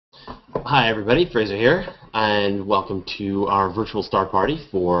Hi everybody, Fraser here, and welcome to our virtual star party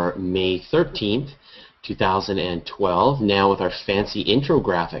for May 13th, 2012, now with our fancy intro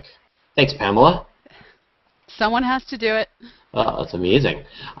graphic. Thanks, Pamela. Someone has to do it. Oh, that's amazing.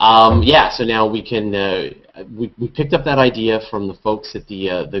 So now we can, we picked up that idea from the folks at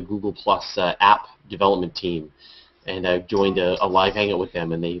the Google Plus app development team, and I joined a live hangout with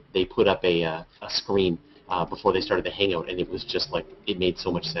them, and they put up a screen before they started the hangout, and it was just like, it made so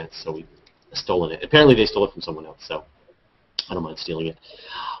much sense, so we stolen it. Apparently they stole it from someone else, so I don't mind stealing it.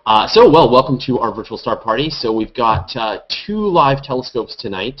 Welcome to our virtual star party. So we've got 2 live telescopes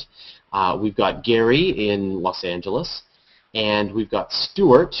tonight. We've got Gary in Los Angeles, and we've got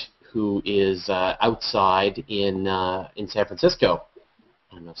Stuart, who is outside in San Francisco.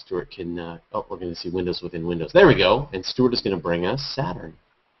 I don't know if Stuart can, we're going to see windows within windows. There we go, and Stuart is going to bring us Saturn.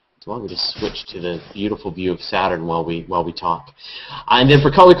 So why don't we just switch to the beautiful view of Saturn while we talk. And then for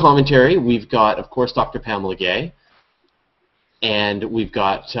color commentary, we've got, of course, Dr. Pamela Gay, and we've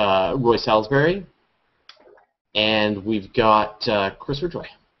got Roy Salisbury, and we've got Chris Ridgeway.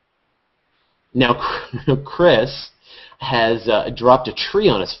 Now, Chris has dropped a tree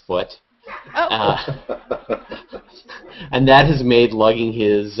on his foot, and that has made lugging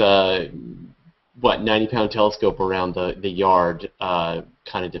his 90-pound telescope around the yard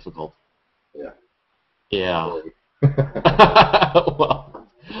kind of difficult. Yeah. Well,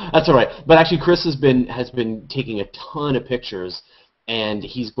 that's all right. But actually, Chris has been taking a ton of pictures, and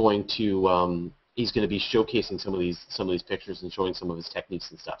he's going to be showcasing some of these pictures and showing some of his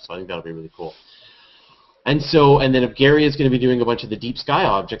techniques and stuff. So I think that'll be really cool. And then Gary is going to be doing a bunch of the deep sky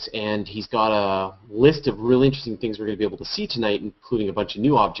objects, and he's got a list of really interesting things we're going to be able to see tonight, including a bunch of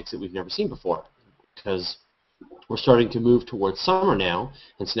new objects that we've never seen before, because we're starting to move towards summer now,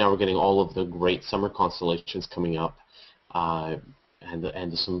 and so now we're getting all of the great summer constellations coming up, and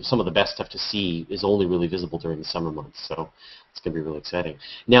some of the best stuff to see is only really visible during the summer months, so it's going to be really exciting.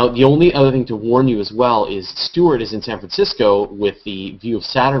 Now, the only other thing to warn you as well is Stuart is in San Francisco with the view of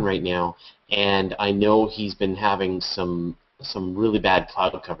Saturn right now, and I know he's been having some really bad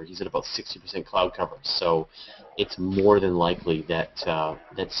cloud cover. He's at about 60% cloud cover, so it's more than likely that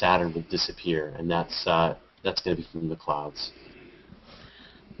that Saturn will disappear, and that's going to be from the clouds.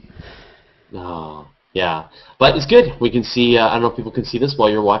 Oh, yeah, but it's good. We can see. I don't know if people can see this while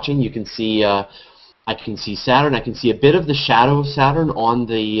you're watching. You can see. I can see Saturn. I can see a bit of the shadow of Saturn on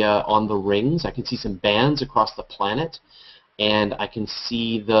the rings. I can see some bands across the planet, and I can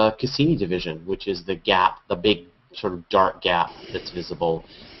see the Cassini division, which is the gap, the big sort of dark gap that's visible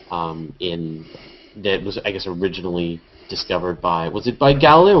that was, I guess, originally discovered by, was it by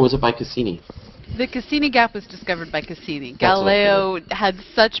Galileo or was it by Cassini? The Cassini gap was discovered by Cassini. Galileo had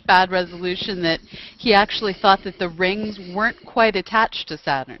such bad resolution that he actually thought that the rings weren't quite attached to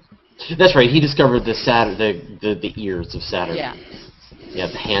Saturn. That's right. He discovered the ears of Saturn. Yeah. Yeah,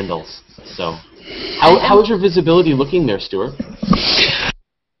 the handles. So, how is your visibility looking there, Stuart?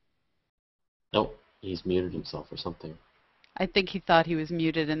 Oh, he's muted himself or something. I think he thought he was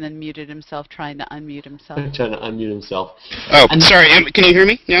muted and then muted himself, trying to unmute himself. Trying to unmute himself. Oh, sorry. Can you hear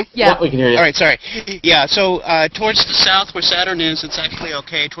me? Yeah? Yeah, we can hear you. All right, sorry. Yeah, so towards the south where Saturn is, it's actually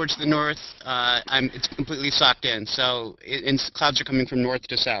okay. Towards the north, it's completely socked in. So clouds are coming from north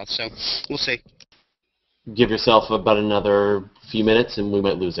to south, so we'll see. Give yourself about another few minutes and we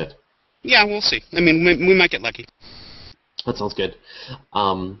might lose it. Yeah, we'll see. I mean, we might get lucky. That sounds good.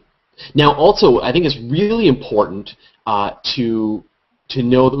 Now, also, I think it's really important to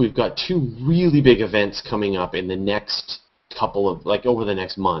know that we've got 2 really big events coming up in the next over the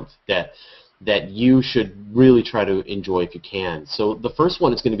next month that you should really try to enjoy if you can. So the first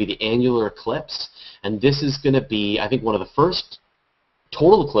one is going to be the annular eclipse, and this is going to be, I think, one of the first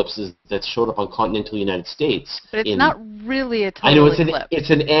total eclipses that showed up on continental United States. But it's not really a total eclipse. It's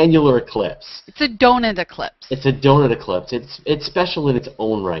an annular eclipse. It's a donut eclipse. It's a donut eclipse. It's special in its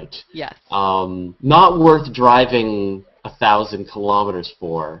own right. Yes. Not worth driving 1,000 kilometers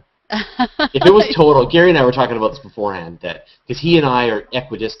for. If it was total, Gary and I were talking about this beforehand, that because he and I are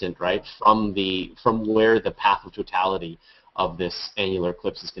equidistant, right, from where the path of totality of this annular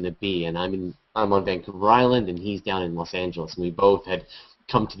eclipse is going to be, and I'm on Vancouver Island and he's down in Los Angeles, and we both had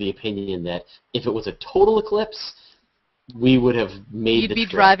come to the opinion that if it was a total eclipse, we would have made the trip. You'd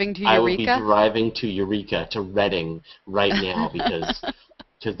be driving to Eureka? I would be driving to Eureka, to Redding right now, because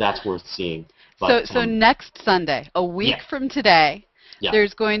that's worth seeing. But, so next Sunday, a week from today,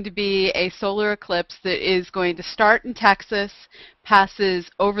 there's going to be a solar eclipse that is going to start in Texas, passes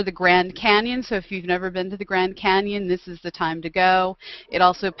over the Grand Canyon. So if you've never been to the Grand Canyon, this is the time to go. It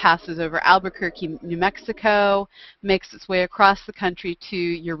also passes over Albuquerque, New Mexico, makes its way across the country to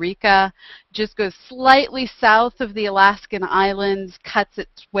Eureka, just goes slightly south of the Alaskan islands, cuts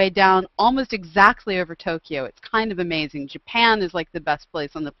its way down almost exactly over Tokyo. It's kind of amazing. Japan is like the best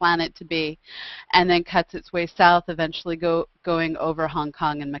place on the planet to be, and then cuts its way south, eventually going over Hong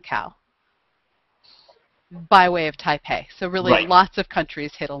Kong and Macau by way of Taipei. So really Right. lots of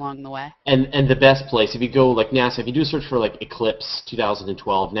countries hit along the way. And the best place, if you go like NASA, if you do a search for like Eclipse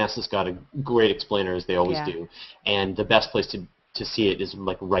 2012, NASA's got a great explainer, as they always Yeah. do. And the best place to see it is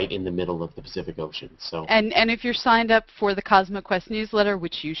like right in the middle of the Pacific Ocean. So And if you're signed up for the CosmoQuest newsletter,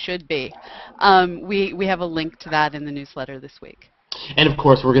 which you should be, we have a link to that in the newsletter this week. And of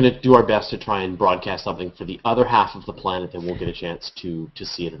course, we're going to do our best to try and broadcast something for the other half of the planet that won't get a chance to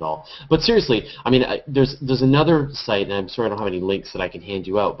see it at all. But seriously, I mean, there's another site, and I'm sorry I don't have any links that I can hand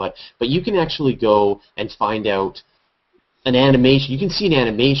you out, but you can actually go and find out an animation. You can see an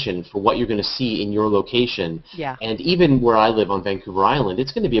animation for what you're going to see in your location. Yeah. And even where I live on Vancouver Island,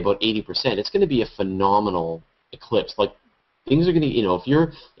 it's going to be about 80%. It's going to be a phenomenal eclipse. Like, things are going to, you know, if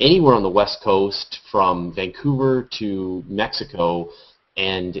you're anywhere on the West Coast from Vancouver to Mexico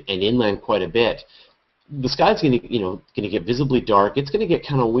and inland quite a bit, the sky's going to get visibly dark. It's going to get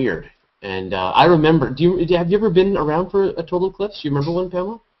kind of weird. And I remember, have you ever been around for a total eclipse? Do you remember one,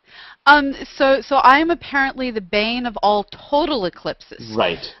 Pamela? So I am apparently the bane of all total eclipses.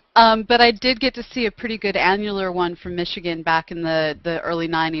 Right. But I did get to see a pretty good annular one from Michigan back in the early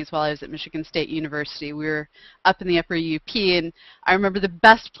 90s while I was at Michigan State University. We were up in the upper UP, and I remember the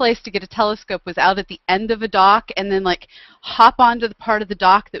best place to get a telescope was out at the end of a dock and then like hop onto the part of the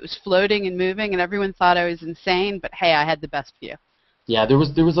dock that was floating and moving, and everyone thought I was insane, but hey, I had the best view. Yeah, there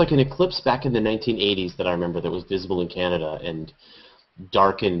was like an eclipse back in the 1980s that I remember that was visible in Canada and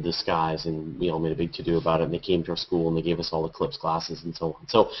darkened the skies, and we all made a big to-do about it, and they came to our school and they gave us all eclipse glasses and so on.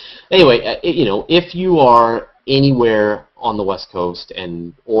 So anyway, if you are anywhere on the West Coast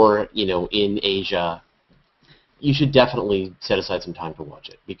or in Asia, you should definitely set aside some time to watch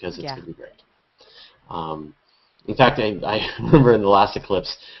it because it's going to be great. In fact, I remember in the last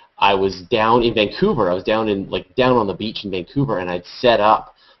eclipse, I was down in Vancouver. I was down on the beach in Vancouver, and I'd set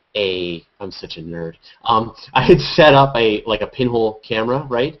up I'm such a nerd. I had set up a pinhole camera,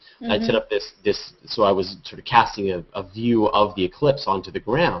 right? Mm-hmm. I'd set up this, so I was sort of casting a view of the eclipse onto the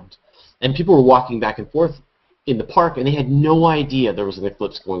ground, and people were walking back and forth in the park, and they had no idea there was an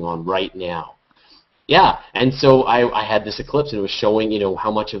eclipse going on right now. Yeah, and so I had this eclipse, and it was showing,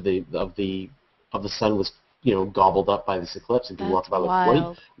 how much of the sun was, gobbled up by this eclipse, and people walked by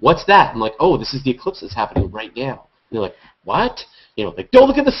like, what's that? I'm like, oh, this is the eclipse that's happening right now. And they're like, what? Don't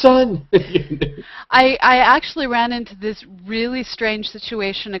look at the sun. I actually ran into this really strange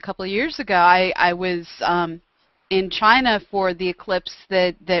situation a couple of years ago. I was in China for the eclipse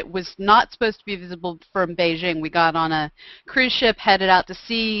that was not supposed to be visible from Beijing. We got on a cruise ship, headed out to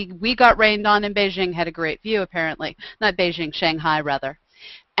sea. We got rained on in Beijing, had a great view apparently. Not Beijing, Shanghai rather.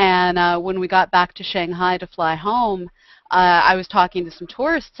 And when we got back to Shanghai to fly home, I was talking to some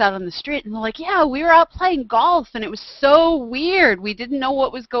tourists out on the street, and they're like, yeah, we were out playing golf, and it was so weird. We didn't know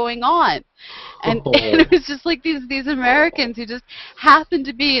what was going on. And, and it was just like these Americans who just happened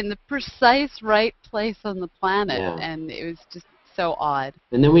to be in the precise right place on the planet, and it was just so odd.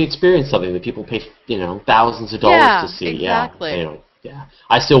 And then we experienced something that people pay, thousands of dollars to see. Exactly. Yeah, anyway, yeah.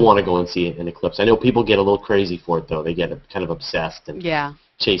 I still want to go and see an eclipse. I know people get a little crazy for it, though. They get kind of obsessed and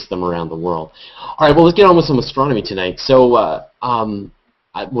chase them around the world. All right, well, let's get on with some astronomy tonight. So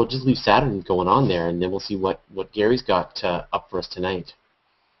we'll just leave Saturn going on there, and then we'll see what Gary's got up for us tonight.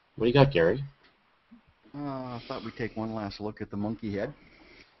 What do you got, Gary? I thought we'd take one last look at the monkey head.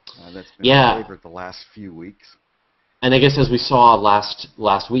 That's been my favorite the last few weeks. And I guess as we saw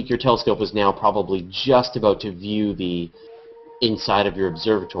last week, your telescope is now probably just about to view the inside of your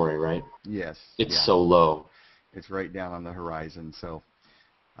observatory, right? Yes. It's so low. It's right down on the horizon, so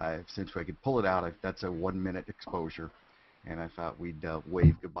since I could pull it out, that's a 1-minute exposure, and I thought we'd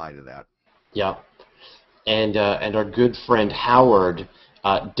wave goodbye to that. Yeah. And our good friend Howard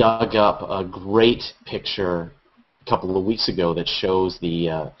dug up a great picture a couple of weeks ago that shows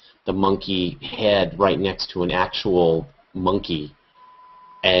the monkey head right next to an actual monkey,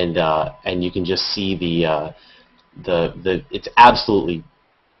 and you can just see the it's absolutely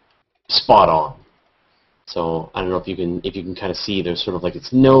spot on. So I don't know if you can kind of see there's sort of like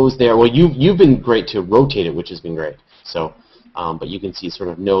its nose there. Well, you've been great to rotate it, which has been great. So, but you can see sort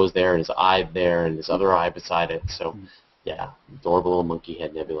of nose there and his eye there and his other eye beside it. So, yeah, adorable little monkey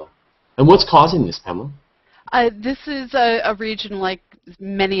head nebula. And what's causing this, Pamela? This is a region like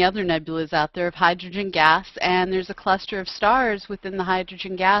many other nebulas out there of hydrogen gas, and there's a cluster of stars within the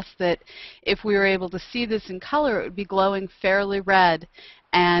hydrogen gas that if we were able to see this in color, it would be glowing fairly red.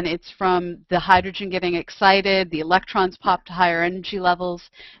 And it's from the hydrogen getting excited, the electrons pop to higher energy levels,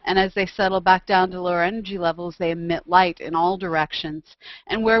 and as they settle back down to lower energy levels, they emit light in all directions.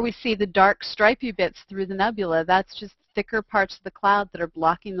 And where we see the dark stripy bits through the nebula, that's just thicker parts of the cloud that are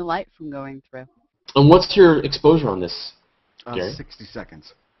blocking the light from going through. And what's your exposure on this, Gary? 60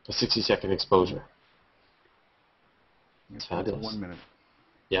 seconds. A 60-second exposure. That's fabulous. 1 minute.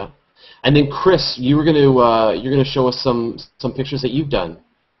 Yeah. And then Chris, you're gonna show us some pictures that you've done.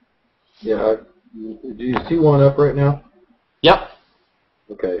 Yeah. Do you see one up right now? Yep.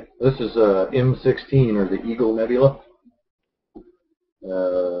 Okay. This is M16 or the Eagle Nebula.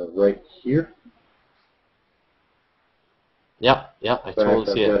 Right here. Yep. Yep. I totally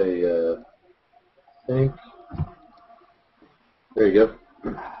see it. I've got a thing. There you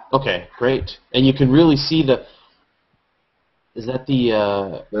go. Okay. Great. And you can really see the. Is that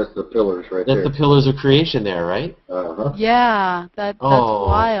the? That's the pillars right there. That's the pillars of creation there, right? Uh-huh. Yeah, that's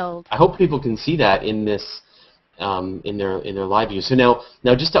wild. I hope people can see that in this, in their live view. So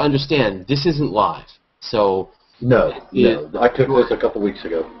now just to understand, this isn't live. So no, I took this a couple weeks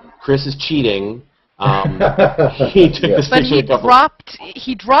ago. Chris is cheating. He took this but picture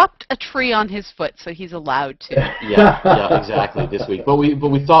he dropped a tree on his foot, so he's allowed to. Yeah, exactly. This week, but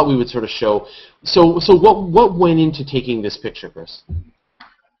we thought we would sort of show. So what went into taking this picture, Chris?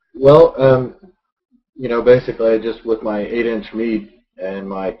 Well, basically, I just with my 8-inch meat and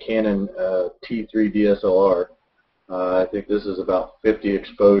my Canon T3 DSLR, I think this is about 50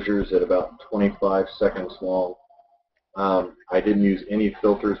 exposures at about 25 seconds long. I didn't use any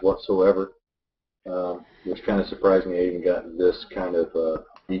filters whatsoever. Which kind of surprised me. I even got this kind of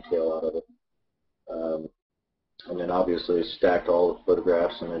detail out of it. And then obviously stacked all the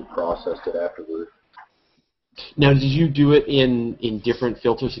photographs and then processed it afterward. Now, did you do it in different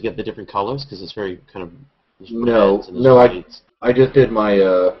filters to get the different colors? Because it's very kind of... No, I just did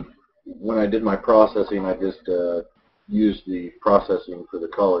my... when I did my processing, I just used the processing for the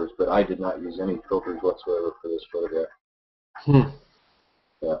colors, but I did not use any filters whatsoever for this photograph.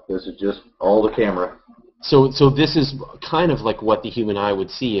 Yeah, this is just all the camera. So this is kind of like what the human eye would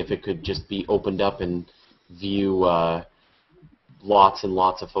see if it could just be opened up and view lots and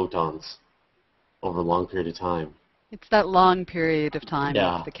lots of photons over a long period of time. It's that long period of time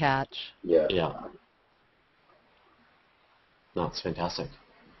that's the catch. Yeah. No, it's fantastic.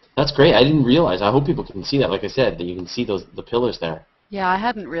 That's great. I didn't realize. I hope people can see that. Like I said, that you can see the pillars there. Yeah, I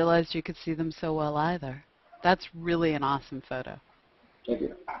hadn't realized you could see them so well either. That's really an awesome photo. Thank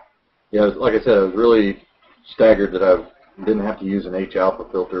you. Yeah, like I said, I was really staggered that I didn't have to use an H-alpha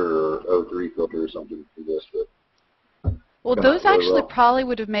filter or O3 filter or something for this. But well, those actually probably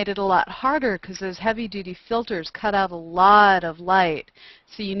would have made it a lot harder because those heavy-duty filters cut out a lot of light.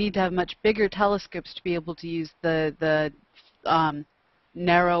 So you need to have much bigger telescopes to be able to use the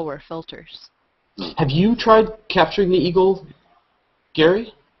narrower filters. Have you tried capturing the eagle,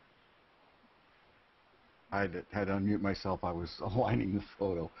 Gary? I had to unmute myself. I was aligning the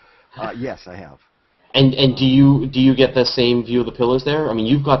photo. Yes, I have. And do you get the same view of the pillars there? I mean,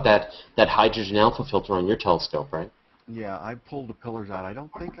 you've got that hydrogen alpha filter on your telescope, right? Yeah, I pulled the pillars out. I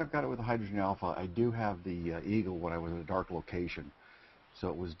don't think I've got it with the hydrogen alpha. I do have the eagle when I was in a dark location, so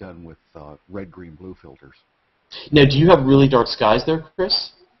it was done with red, green, blue filters. Now, do you have really dark skies there,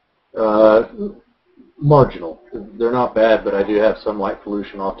 Chris? Marginal. They're not bad, but I do have some light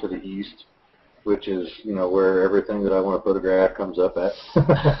pollution off to the east, which is, where everything that I want to photograph comes up at.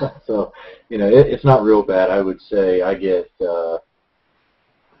 So, it's not real bad. I would say I get,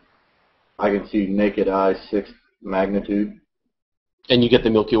 I can see naked eye 6th magnitude. And you get the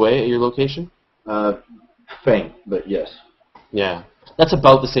Milky Way at your location? Faint, but yes. Yeah, that's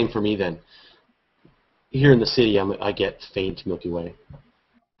about the same for me then. Here in the city, I get faint Milky Way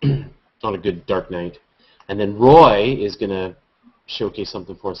on a good dark night. And then Roy is going to showcase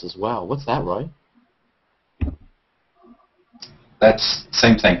something for us as well. What's that, Roy? That's the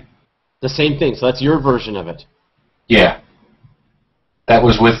same thing. The same thing. So that's your version of it. Yeah. That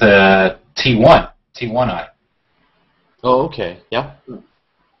was with a T1 eye. Oh, okay. Yeah.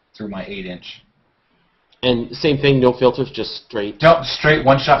 Through my 8-inch. And same thing, no filters, just straight? Nope, straight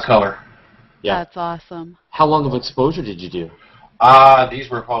one-shot color. Yeah. That's awesome. How long of exposure did you do? These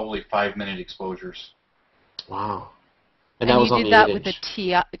were probably 5-minute exposures. Wow. And that was you on did the that 8-inch.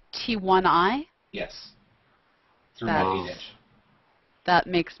 with a T1i? Yes. Through That's my 8-inch. That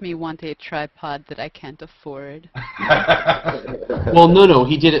makes me want a tripod that I can't afford. Well, no,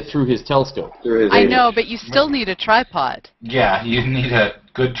 he did it through his telescope. Through his I 8-inch. know, but you still need a tripod. Yeah, you need a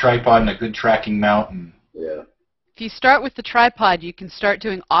good tripod and a good tracking mount. And Yeah. If you start with the tripod, you can start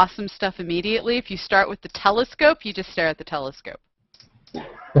doing awesome stuff immediately. If you start with the telescope, you just stare at the telescope.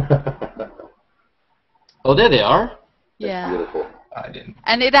 Oh, there they are. Yeah. Beautiful. I didn't.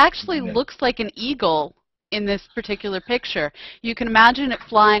 And it actually looks like an eagle in this particular picture. You can imagine it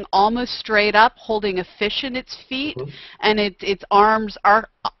flying almost straight up, holding a fish in its feet, and its arms are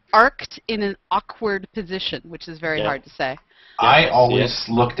arced in an awkward position, which is very hard to say. I always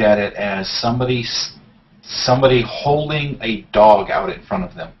looked at it as somebody holding a dog out in front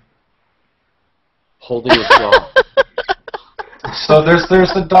of them. Holding a dog. So there's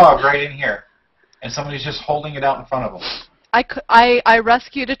the dog right in here, and somebody's just holding it out in front of them. I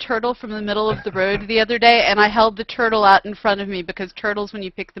rescued a turtle from the middle of the road the other day, and I held the turtle out in front of me because turtles, when you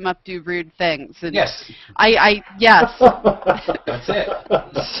pick them up, do rude things. And Yes. Yes. That's it.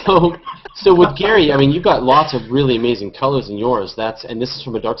 So with Gary, I mean, you've got lots of really amazing colors in yours. And this is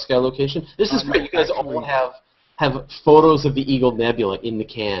from a dark sky location. This is great. You guys all have photos of the Eagle Nebula in the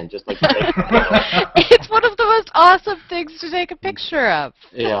can, just like. It's one of the most awesome things to take a picture of.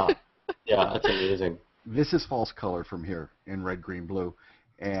 Yeah, that's amazing. This is false color from here in red, green, blue.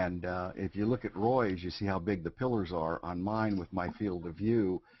 And if you look at Roy's, you see how big the pillars are. On mine, with my field of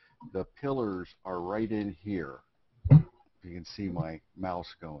view, the pillars are right in here. You can see my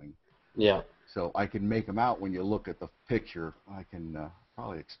mouse going. Yeah. So I can make them out when you look at the picture. I can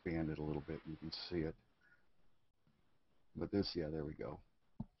probably expand it a little bit. You can see it. But this, yeah, there we go.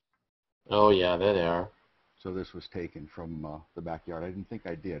 Oh, yeah, there they are. So this was taken from the backyard. I didn't think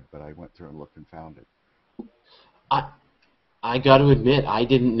I did, but I went through and looked and found it. I got to admit, I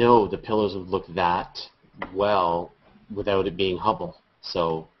didn't know the pillars would look that well without it being Hubble.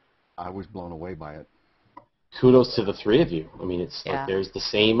 So I was blown away by it. Kudos to the three of you. I mean, it's like there's the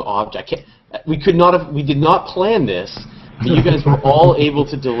same object. We did not plan this, but you guys were all able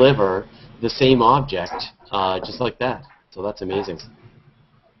to deliver the same object just like that. So that's amazing.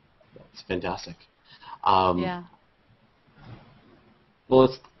 That's fantastic. Yeah.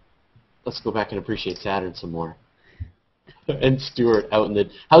 Well, let's go back and appreciate Saturn some more. And Stuart out in the.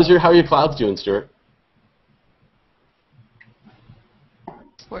 How are your clouds doing, Stuart?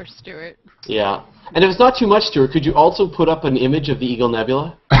 Poor Stuart. Yeah. And if it's not too much, Stuart, could you also put up an image of the Eagle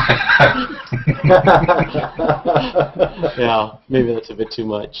Nebula? Yeah, maybe that's a bit too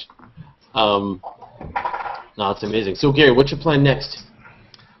much. No, it's amazing. So, Gary, what's your plan next?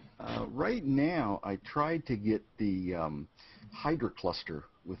 Right now, I tried to get the Hydra cluster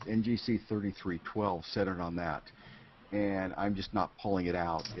with NGC 3312 centered on that, and I'm just not pulling it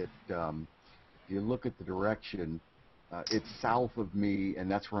out. If you look at the direction, it's south of me, and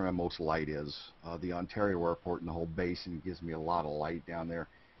that's where my most light is. The Ontario airport and the whole basin gives me a lot of light down there,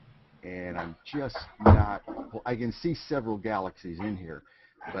 and I'm just not. I can see several galaxies in here,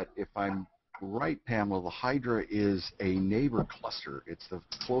 but if I'm right, Pamela, the Hydra is a neighbor cluster. It's the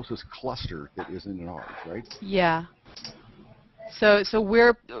closest cluster that isn't in ours, right? Yeah. So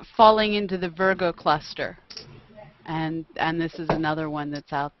we're falling into the Virgo cluster, and this is another one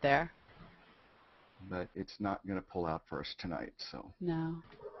that's out there. But it's not going to pull out for us tonight, so. No.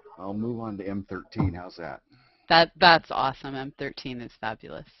 I'll move on to M13. How's that? That's awesome. M13 is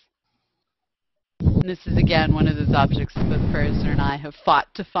fabulous. And this is, again, one of those objects that both Fraser and I have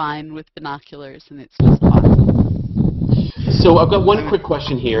fought to find with binoculars, and it's just awesome. So I've got one quick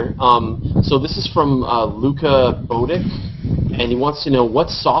question here. So this is from Luca Bodick, and he wants to know what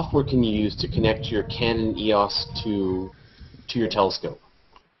software can you use to connect your Canon EOS to your telescope?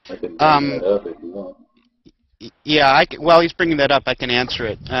 I can bring that up if you want. Yeah, while he's bringing that up, I can answer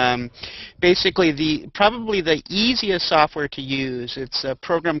it. Basically, probably the easiest software to use, it's a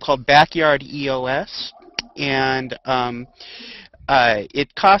program called Backyard EOS, and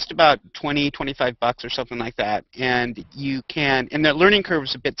it costs about $20-25 or something like that. And you can, and the learning curve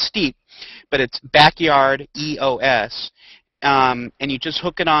is a bit steep, but it's Backyard EOS, and you just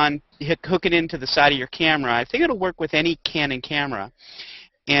hook it into the side of your camera. I think it'll work with any Canon camera.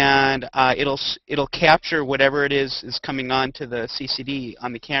 And it'll capture whatever it is coming on to the CCD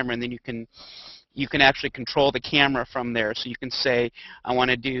on the camera, and then you can actually control the camera from there. So you can say, I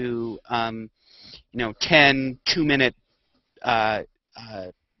want to do 10 2-minute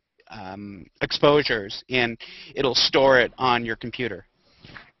exposures, and it'll store it on your computer.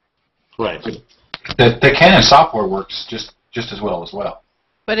 Right. The Canon software works just as well.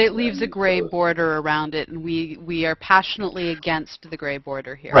 But it leaves a gray border around it, and we are passionately against the gray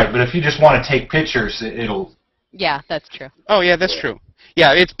border here. Right, but if you just want to take pictures, it'll... Yeah, that's true. Oh, yeah, that's true.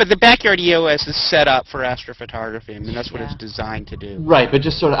 Yeah, but the backyard EOS is set up for astrophotography. I mean, that's what it's Yeah. designed to do. Right, but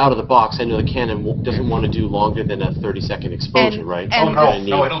just sort of out of the box, I know the Canon doesn't want to do longer than a 30-second exposure, And- right? and- Oh,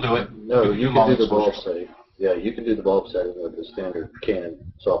 no, it'll do it. No, you do can long do the bulb exposures. setting. Yeah, you can do the bulb setting with the standard Canon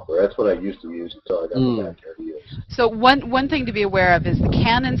software. That's what I used to use until I got the backyard EOS. So one thing to be aware of is the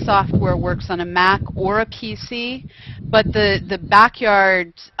Canon software works on a Mac or a PC, but the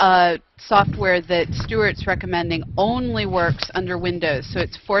backyard software that Stuart's recommending only works under Windows. So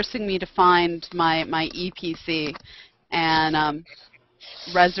it's forcing me to find my EPC and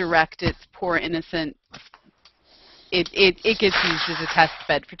resurrect its poor innocent. It gets used as a test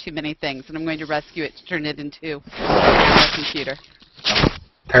bed for too many things, and I'm going to rescue it to turn it into a computer.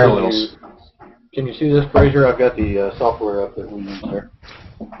 Parallels. Can you see this, Fraser? I've got the software up that we use there.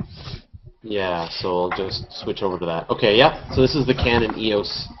 Yeah, so I'll just switch over to that. Okay, yeah. So this is the Canon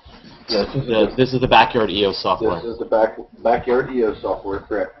EOS. Yes, This is the backyard EOS software. This is the backyard EOS software,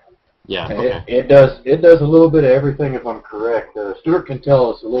 correct? Yeah. And Okay. it does a little bit of everything, if I'm correct. Stuart can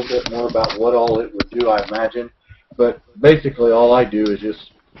tell us a little bit more about what all it would do, I imagine. But basically, all I do is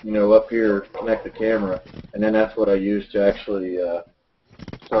just, up here, connect the camera, and then that's what I use to actually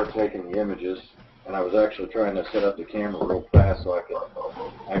start taking the images. And I was actually trying to set up the camera real fast so I could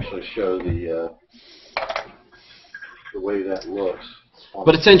actually show the way that looks.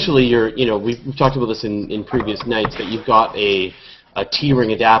 But essentially, we've talked about this in previous nights, that you've got a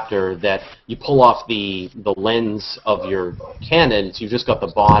T-ring adapter that you pull off the lens of your Canon, so you've just got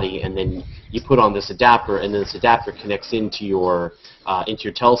the body, and then you put on this adapter, and then this adapter connects into your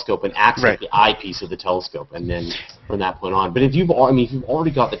telescope and acts like the eyepiece of the telescope, and then from that point on. But if you've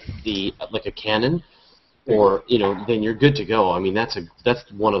already got the like a Canon, or then you're good to go. I mean, that's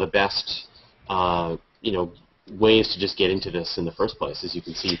one of the best ways to just get into this in the first place, as you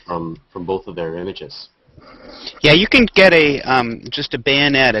can see from both of their images. Yeah, you can get just a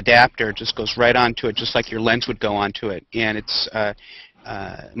bayonet adapter. It just goes right onto it, just like your lens would go onto it. And it's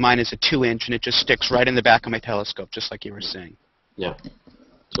mine is a 2-inch, and it just sticks right in the back of my telescope, just like you were saying. Yeah.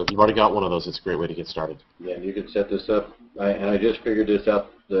 So if you've already got one of those, it's a great way to get started. Yeah, and you can set this up. I just figured this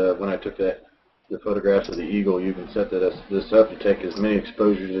out when I took the photographs of the eagle. You can set this up to take as many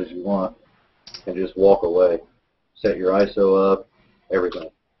exposures as you want, and just walk away. Set your ISO up, everything.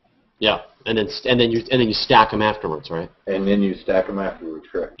 Yeah, and then you stack them afterwards, right? And then you stack them afterwards,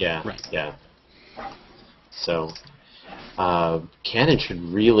 correct? Yeah, yeah. So, Canon should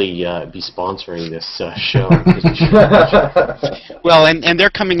really be sponsoring this show. Well, and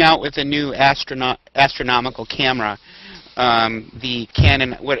they're coming out with a new astronomical camera. The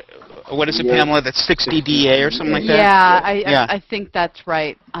Canon, what is it, Pamela? That's 60DA or something like that? Yeah, I think that's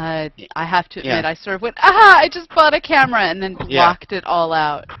right. I have to admit, I sort of went, I just bought a camera, and then blocked it all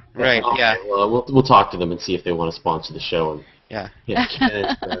out. Right, yeah. Well, we'll talk to them and see if they want to sponsor the show. And yeah.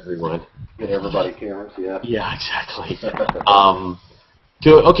 Canon for everyone. Get everybody cameras, yeah. Yeah, exactly.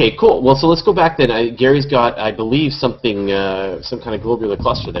 Okay, cool. Well, so let's go back then. Gary's got, I believe, something, some kind of globular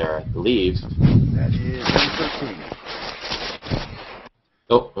cluster there, I believe. That is M13.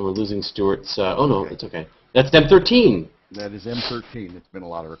 Oh, and we're losing Stuart's. Oh no, it's okay. That's M13. That is M13. It's been a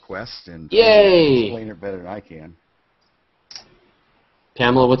lot of requests, and Yay! explain it better than I can.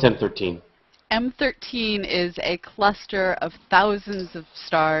 Pamela, what's M13? M13 is a cluster of thousands of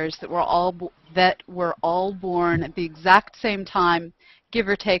stars that were all born at the exact same time, give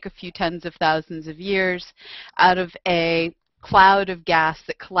or take a few tens of thousands of years, out of a cloud of gas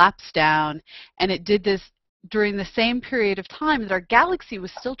that collapsed down, and it did this during the same period of time that our galaxy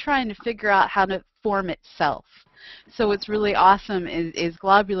was still trying to figure out how to form itself. So what's really awesome is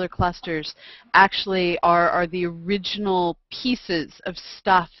globular clusters actually are the original pieces of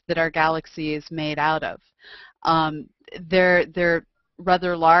stuff that our galaxy is made out of. They're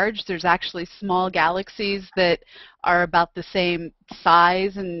rather large. There's actually small galaxies that are about the same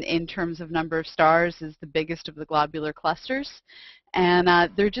size in terms of number of stars as the biggest of the globular clusters. And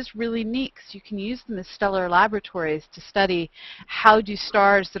they're just really neat because you can use them as stellar laboratories to study how do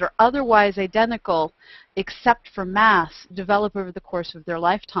stars that are otherwise identical except for mass develop over the course of their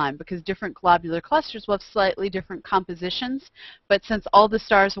lifetime, because different globular clusters will have slightly different compositions, but since all the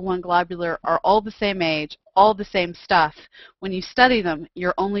stars of one globular are all the same age, all the same stuff, when you study them,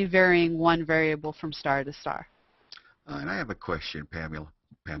 you're only varying one variable from star to star. And I have a question, Pamela.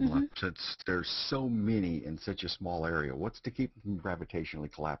 Since there's so many in such a small area, what's to keep them from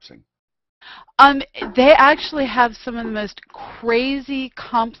gravitationally collapsing? They actually have some of the most crazy,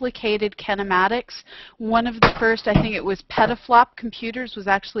 complicated kinematics. One of the first, I think it was petaflop computers, was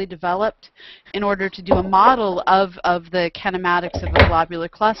actually developed in order to do a model of the kinematics of a globular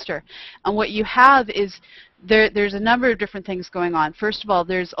cluster. And what you have is there's a number of different things going on. First of all,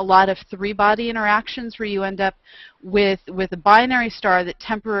 there's a lot of three-body interactions where you end up with a binary star that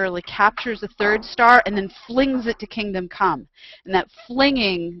temporarily captures a third star and then flings it to Kingdom Come. And that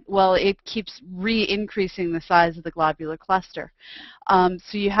flinging, well, it keeps re-increasing the size of the globular cluster.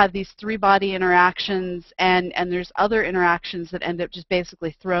 So you have these three-body interactions, and there's other interactions that end up just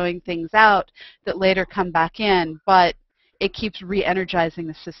basically throwing things out that later come back in, but it keeps re-energizing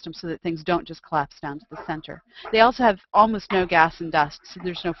the system so that things don't just collapse down to the center. They also have almost no gas and dust, so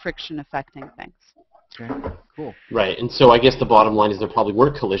there's no friction affecting things. Okay, cool. Right, and so I guess the bottom line is there probably were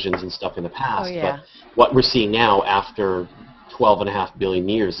collisions and stuff in the past, Oh, yeah. but what we're seeing now after 12.5 billion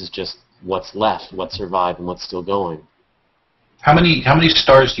years is just what's left, what survived, and what's still going. How many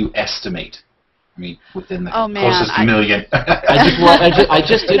stars do you estimate? I mean, within the closest million. I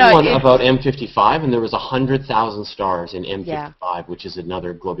just did No, one about M55, and there was 100,000 stars in M55, Yeah. which is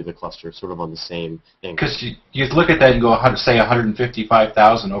another globular cluster, sort of on the same thing. Because you look at that and go, say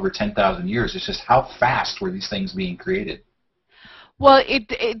 155,000 over 10,000 years. It's just how fast were these things being created? Well,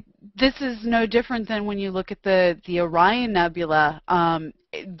 this is no different than when you look at the Orion Nebula.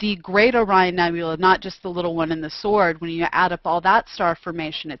 The Great Orion Nebula, not just the little one in the Sword, when you add up all that star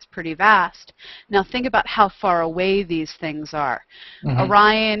formation, it's pretty vast. Now think about how far away these things are. Mm-hmm.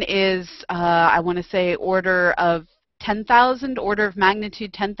 Orion is, I want to say, order of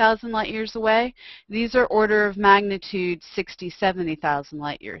magnitude 10,000 light years away. These are order of magnitude 60, 70,000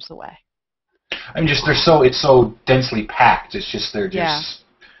 light years away. I mean, it's so densely packed. It's just Yeah.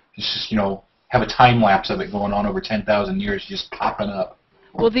 have a time lapse of it going on over 10,000 years, just popping up.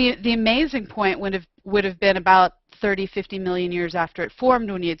 Well, the amazing point would have been about 30, 50 million years after it formed,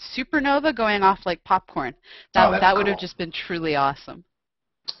 when you had supernova going off like popcorn. That would have just been truly awesome.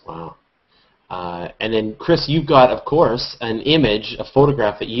 Wow. And then, Chris, you've got, of course, an image, a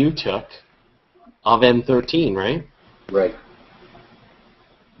photograph that you took of M13, right? Right.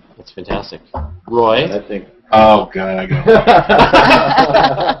 That's fantastic. Roy? And I think. Oh, God, I go.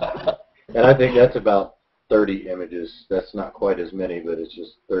 And I think that's about 30 images. That's not quite as many, but it's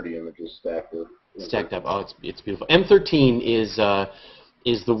just 30 images stacked up. Stacked up. Oh, it's beautiful. M13 is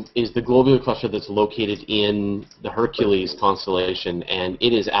the globular cluster that's located in the Hercules constellation, and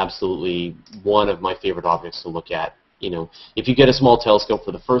it is absolutely one of my favorite objects to look at. You know, if you get a small telescope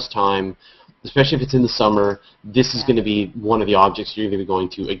for the first time, especially if it's in the summer, this is going to be one of the objects you're going to be going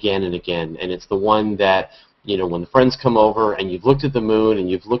to again and again, and it's the one that, you know, when the friends come over and you've looked at the moon and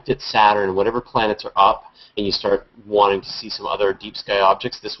you've looked at Saturn and whatever planets are up, and you start wanting to see some other deep sky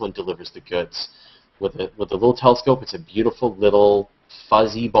objects, this one delivers the goods. With a little telescope, it's a beautiful little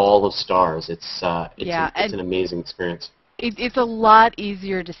fuzzy ball of stars. It's an amazing experience. It's a lot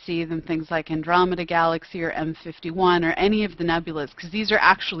easier to see than things like Andromeda Galaxy or M51 or any of the nebulas, because these are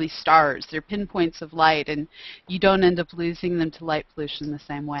actually stars. They're pinpoints of light, and you don't end up losing them to light pollution the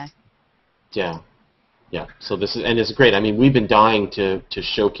same way. Yeah. Yeah. So it's great. I mean, we've been dying to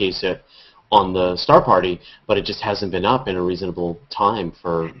showcase it on the Star Party, but it just hasn't been up in a reasonable time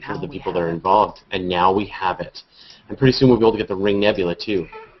for the people that are involved, and now we have it. And pretty soon we'll be able to get the Ring Nebula too.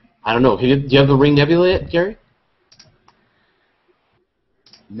 I don't know. Do you have the Ring Nebula yet, Gary?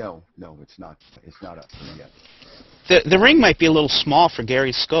 No, it's not up for me yet. The ring might be a little small for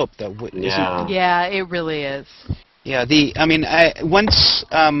Gary's scope, though. Yeah, it really is. Yeah,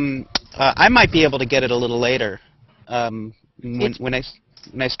 I might be able to get it a little later when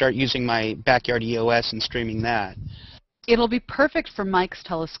I start using my backyard EOS and streaming that. It'll be perfect for Mike's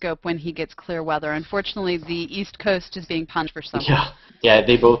telescope when he gets clear weather. Unfortunately, the East Coast is being punched for summer. Yeah.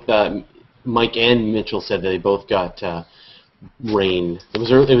 They both, Mike and Mitchell said that they both got rain.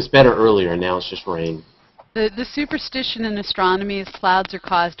 It was better earlier, and now it's just rain. The superstition in astronomy is clouds are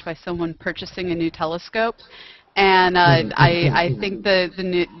caused by someone purchasing a new telescope. And I think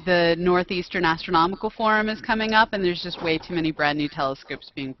the Northeastern Astronomical Forum is coming up, and there's just way too many brand new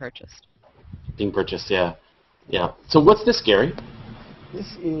telescopes being purchased. Yeah. Yeah. So what's this, Gary?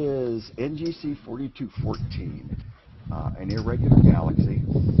 This is NGC 4214, an irregular galaxy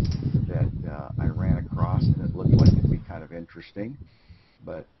that I ran across, and it looked like it'd be kind of interesting.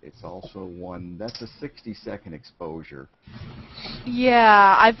 But it's also one that's a 60-second exposure.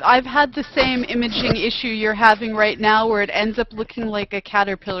 Yeah, I've had the same imaging issue you're having right now, where it ends up looking like a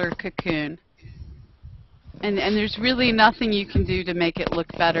caterpillar cocoon. And there's really nothing you can do to make it look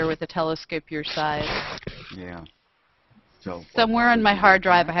better with a telescope your size. Yeah. So somewhere on my hard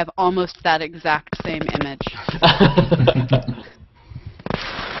drive, I have almost that exact same image.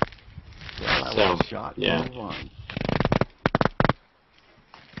 Yeah.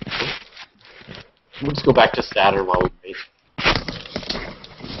 We'll just go back to Saturn while we wait.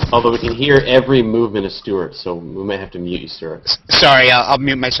 Although we can hear every movement of Stuart, so we might have to mute you, Stuart. Sorry, I'll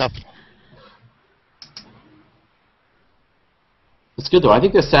mute myself. It's good though. I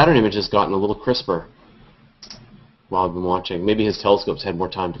think the Saturn image has gotten a little crisper while I've been watching. Maybe his telescope's had more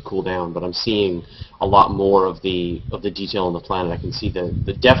time to cool down, but I'm seeing a lot more of the detail on the planet. I can see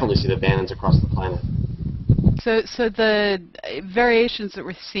definitely see the bands across the planet. So the variations that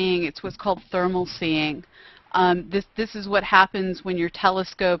we're seeing, it's what's called thermal seeing. This is what happens when your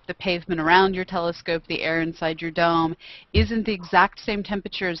telescope, the pavement around your telescope, the air inside your dome, isn't the exact same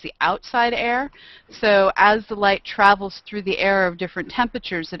temperature as the outside air. So as the light travels through the air of different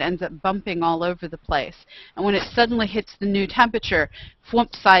temperatures, it ends up bumping all over the place. And when it suddenly hits the new temperature,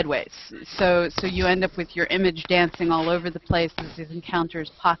 flump sideways. So you end up with your image dancing all over the place as it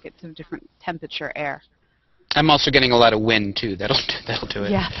encounters pockets of different temperature air. I'm also getting a lot of wind too. That'll do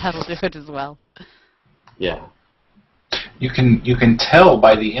it. Yeah, that'll do it as well. Yeah. You can tell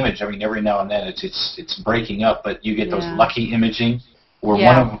by the image. I mean, every now and then it's breaking up, but you get those lucky imaging where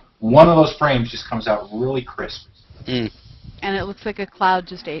one of those frames just comes out really crisp. Mm. And it looks like a cloud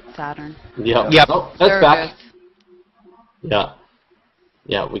just ate Saturn. Yep. Yep. Oh, that's back. Yeah.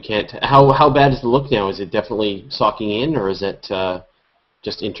 Yeah, we can't. How bad does it look now? Is it definitely socking in, or is it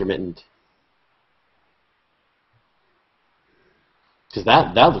just intermittent? Because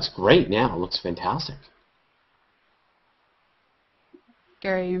that looks great now. It looks fantastic.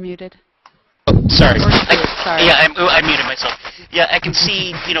 Gary, you're muted. Oh, sorry. Sorry. Yeah, I muted myself. Yeah, I can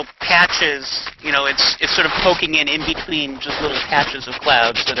see, patches. It's sort of poking in between just little patches of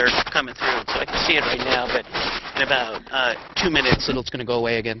clouds that are coming through. So I can see it right now, but in about 2 minutes, it's going to go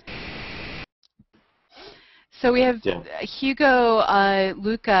away again. So we have Hugo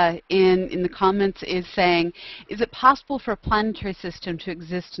Luca in the comments is saying, is it possible for a planetary system to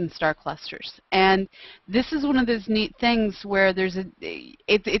exist in star clusters? And this is one of those neat things where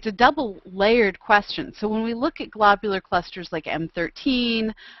it's a double-layered question. So when we look at globular clusters like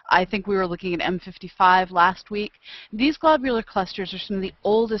M13, I think we were looking at M55 last week, these globular clusters are some of the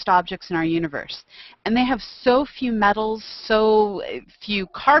oldest objects in our universe. And they have so few metals, so few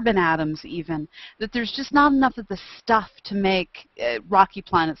carbon atoms even, that there's just not enough of the stuff to make rocky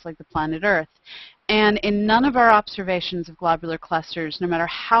planets like the planet Earth. And in none of our observations of globular clusters, no matter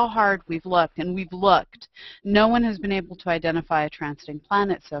how hard we've looked, and we've looked, no one has been able to identify a transiting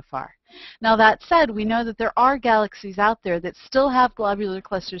planet so far. Now that said, we know that there are galaxies out there that still have globular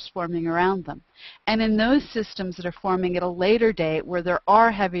clusters forming around them. And in those systems that are forming at a later date where there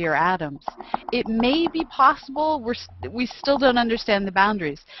are heavier atoms, it may be possible, we still don't understand the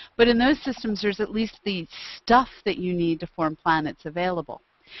boundaries, but in those systems there's at least the stuff that you need to form planets available.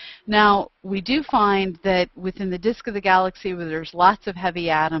 Now, we do find that within the disk of the galaxy where there's lots of heavy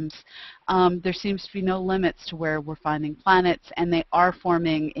atoms, there seems to be no limits to where we're finding planets, and they are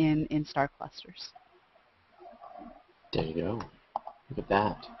forming in star clusters. There you go. Look at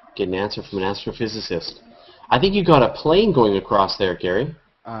that. Get an answer from an astrophysicist. I think you got a plane going across there, Gary.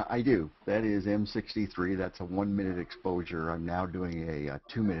 I do. That is M63. That's a 1 minute exposure. I'm now doing a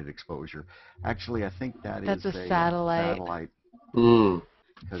 2 minute exposure. Actually, I think that's a satellite. Mm.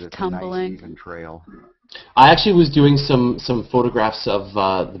 Because it's tumbling. A nice even trail. I actually was doing some photographs of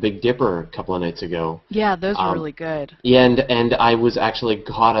the Big Dipper a couple of nights ago. Yeah, those were really good. Yeah, and I was actually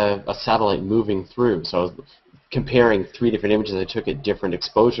caught a satellite moving through. So I was comparing 3 different images I took at different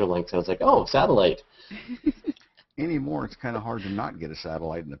exposure lengths. I was like, oh, satellite. Anymore, it's kind of hard to not get a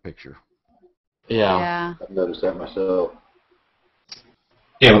satellite in the picture. Yeah. I've noticed that myself.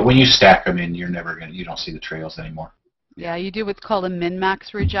 Yeah, but when you stack them in, you don't see the trails anymore. Yeah, you do what's called a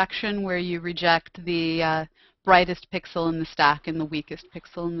min-max rejection, where you reject the brightest pixel in the stack and the weakest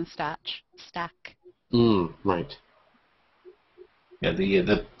pixel in the stack. Right. Yeah,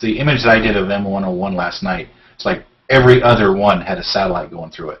 the image that I did of M101 last night, it's like every other one had a satellite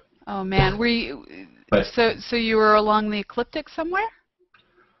going through it. Oh man, were you? But, so you were along the ecliptic somewhere?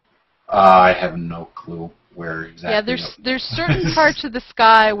 I have no clue where exactly. Yeah, there's certain parts of the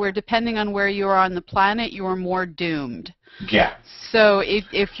sky where, depending on where you are on the planet, you are more doomed. Yeah. So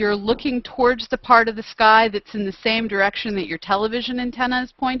if you're looking towards the part of the sky that's in the same direction that your television antenna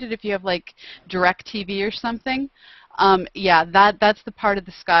is pointed, if you have like DirecTV or something, yeah, that's the part of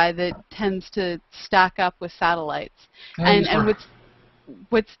the sky that tends to stack up with satellites. And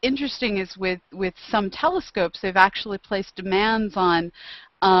what's interesting is with some telescopes, they've actually placed demands on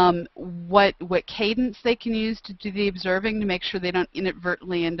what cadence they can use to do the observing to make sure they don't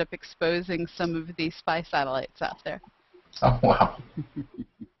inadvertently end up exposing some of these spy satellites out there. Oh, wow.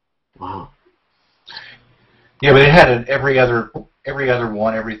 Wow. Yeah, but it had every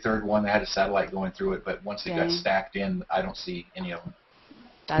third one that had a satellite going through it, but once it got stacked in, I don't see any of them.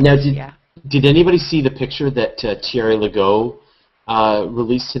 That's, Now, yeah. did anybody see the picture that Thierry Legault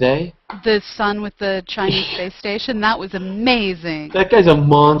released today? The sun with the Chinese space station, that was amazing. That guy's a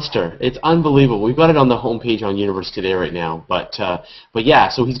monster. It's unbelievable. We've got it on the homepage on Universe Today right now. But yeah,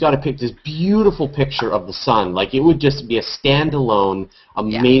 so he's got this beautiful picture of the sun. Like, it would just be a standalone,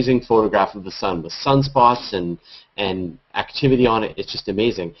 amazing photograph of the sun with sunspots and activity on it. It's just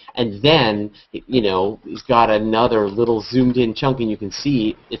amazing. And then, you know, he's got another little zoomed-in chunk, and you can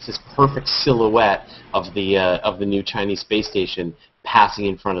see it's this perfect silhouette of the new Chinese space station passing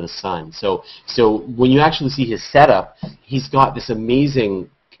in front of the sun. So when you actually see his setup, he's got this amazing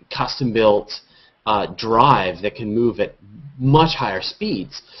custom-built drive that can move at much higher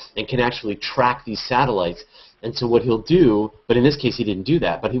speeds and can actually track these satellites. And so what he'll do, but in this case he didn't do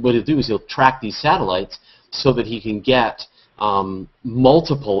that, but what he'll do is he'll track these satellites so that he can get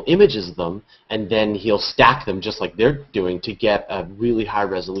multiple images of them, and then he'll stack them just like they're doing to get a really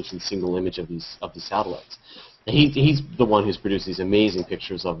high-resolution single image of these satellites. He's the one who's produced these amazing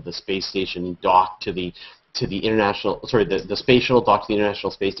pictures of the space station docked to the the space shuttle docked to the International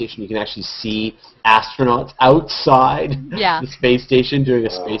Space Station. You can actually see astronauts outside the space station doing a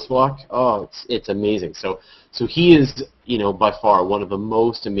spacewalk. Oh, it's amazing. So he is, you know, by far one of the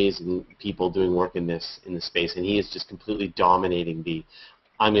most amazing people doing work in this space, and he is just completely dominating the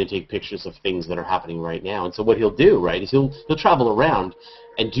I'm going to take pictures of things that are happening right now. And so what he'll do, right, is he'll travel around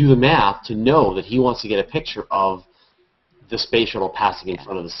and do the math to know that he wants to get a picture of the space shuttle passing in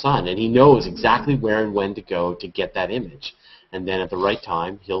front of the sun, and he knows exactly where and when to go to get that image. And then at the right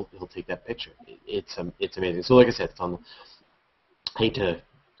time, he'll take that picture. It's amazing. So like I said, it's on the, I hate to,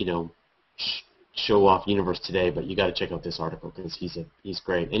 you know, show off Universe Today, but you got to check out this article because he's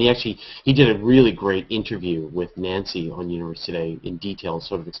great. And he did a really great interview with Nancy on Universe Today in detail,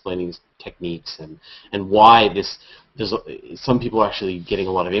 sort of explaining his techniques and why there's some people are actually getting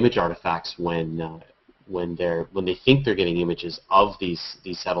a lot of image artifacts when they think they're getting images of these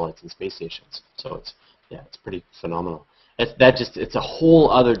satellites and space stations. So it's pretty phenomenal. It's a whole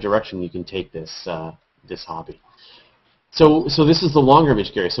other direction you can take this hobby. So this is the longer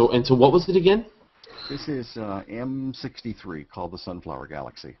image, Gary. So what was it again? This is M63, called the Sunflower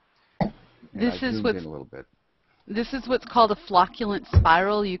Galaxy. This is what's in a little bit. This is what's called a flocculent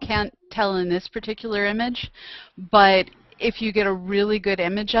spiral. You can't tell in this particular image, but if you get a really good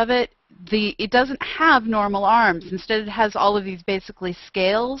image of it, it doesn't have normal arms. Instead, it has all of these basically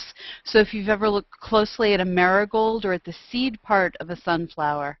scales. So if you've ever looked closely at a marigold or at the seed part of a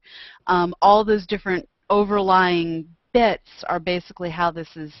sunflower, all those different overlying bits are basically how this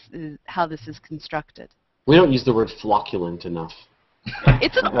is constructed. We don't use the word flocculent enough.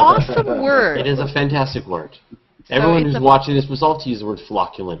 It's an awesome word. It is a fantastic word. Everyone who's watching this, resolve to use the word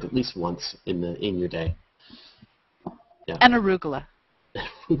flocculent at least once in your day. Yeah. And arugula.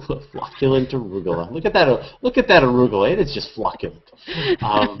 Arugula, flocculent arugula. Look at that arugula. It is just flocculent.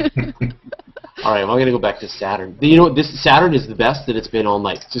 All right, well, I'm going to go back to Saturn. You know what? This Saturn is the best that it's been all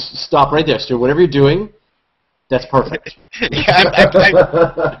night. Just stop right there, Stuart. Whatever you're doing, that's perfect.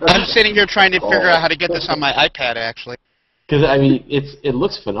 I'm sitting here trying to figure out how to get this on my iPad, actually. Because I mean, it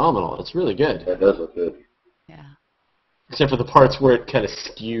looks phenomenal. It's really good. It does look good. Yeah. Except for the parts where it kind of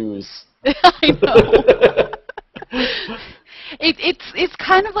skews. I know. It's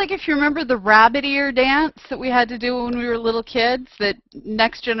kind of like if you remember the rabbit ear dance that we had to do when we were little kids that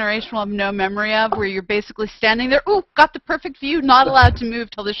next generation will have no memory of, where you're basically standing there, ooh, got the perfect view, not allowed to move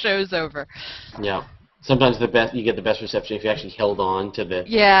till the show's over. Yeah. Sometimes you get the best reception if you actually held on to the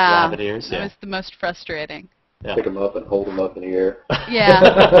rabbit ears. That was the most frustrating. Yeah. Pick them up and hold them up in the air.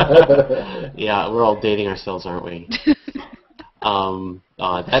 Yeah. Yeah, we're all dating ourselves, aren't we?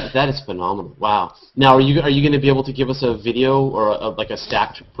 That is phenomenal. Wow. Now, are you going to be able to give us a video or like a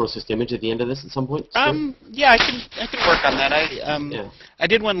stacked processed image at the end of this at some point? Yeah, I can work on that. I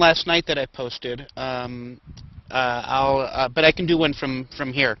did one last night that I posted. But I can do one from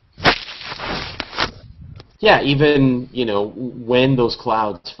here. Yeah, even, you know, when those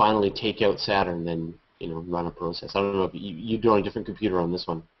clouds finally take out Saturn, then, you know, run a process. I don't know if you do on a different computer on this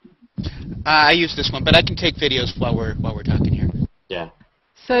one. I use this one, but I can take videos while we're talking here. Yeah.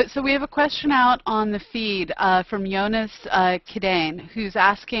 So we have a question out on the feed from Jonas Kadane, who's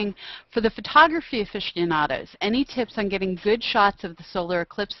asking, for the photography aficionados, any tips on getting good shots of the solar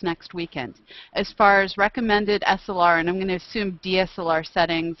eclipse next weekend, as far as recommended SLR, and I'm going to assume DSLR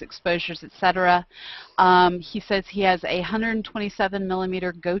settings, exposures, etc. He says he has a 127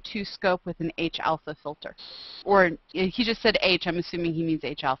 millimeter go-to scope with an H-alpha filter. Or he just said H, I'm assuming he means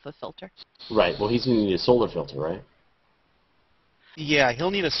H-alpha filter. Right. Well, he's going to need a solar filter, right? Yeah,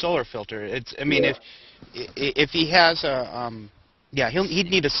 he'll need a solar filter. I mean, if he has a Yeah, he'd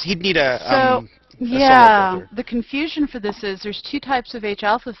need a So, a solar yeah, filter. the confusion for this is there's two types of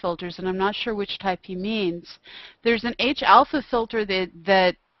H-alpha filters, and I'm not sure which type he means. There's an H-alpha filter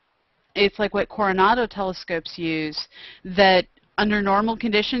that it's like what Coronado telescopes use, that under normal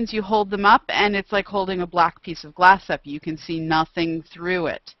conditions you hold them up and it's like holding a black piece of glass up. You can see nothing through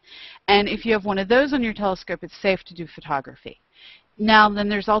it. And if you have one of those on your telescope, it's safe to do photography. Now, then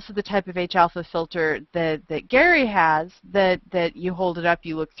there's also the type of H-alpha filter that Gary has, that you hold it up,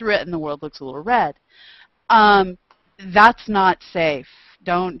 you look through it, and the world looks a little red. That's not safe.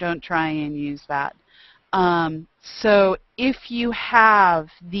 Don't try and use that. So if you have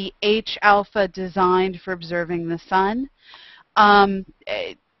the H-alpha designed for observing the sun,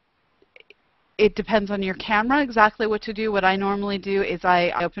 it depends on your camera exactly what to do. What I normally do is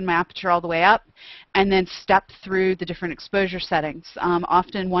I open my aperture all the way up and then step through the different exposure settings.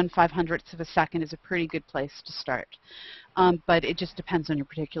 Often 1/500th of a second is a pretty good place to start. But it just depends on your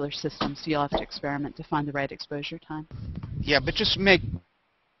particular system, so you'll have to experiment to find the right exposure time. Yeah, but just make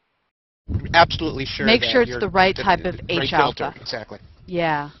absolutely sure Make that sure it's you're the right type of right H-alpha. filter. Exactly.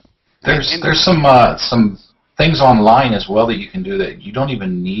 Yeah. There's some things online as well that you can do that you don't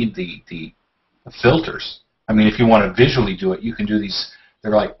even need the filters. I mean, if you want to visually do it, you can do these.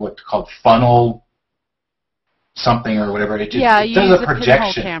 They're like what's called funnel something or whatever. It just it does a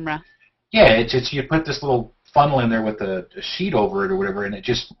projection. Pinhole camera. Yeah, it's you put this little funnel in there with a sheet over it or whatever, and it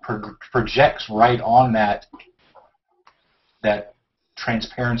just projects right on that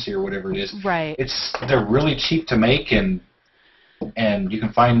transparency or whatever it is. Right. They're really cheap to make, and you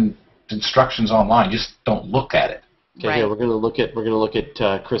can find instructions online. Just don't look at it. Okay, right. Here we're gonna look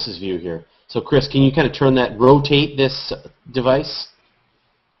at Chris's view here. So Chris, can you kind of rotate this device?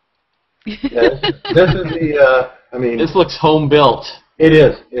 Yeah, this is the. I mean, this looks home built. It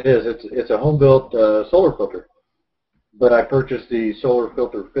is. It's a home built solar filter, but I purchased the solar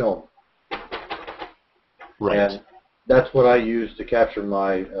filter film. Right. And that's what I use to capture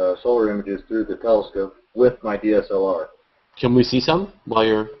my solar images through the telescope with my DSLR. Can we see some while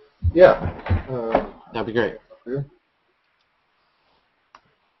you're? Yeah. That'd be great. Here.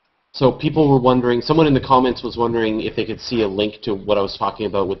 So people were wondering, someone in the comments was wondering if they could see a link to what I was talking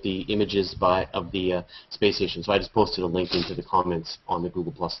about with the images of the space station. So I just posted a link into the comments on the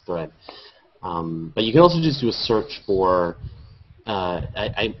Google Plus thread. But you can also just do a search for,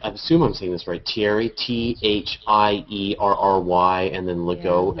 I assume I'm saying this right, Thierry, Thierry, and then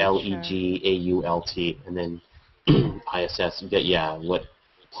Legault, Legault, and then ISS. Yeah, what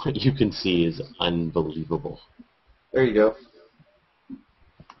you can see is unbelievable. There you go.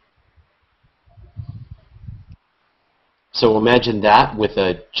 So imagine that with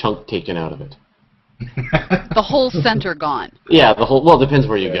a chunk taken out of it. The whole center gone. Yeah, the whole. Well, it depends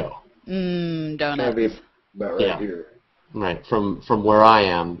where you go. Donuts. Be about right here. Right. From where I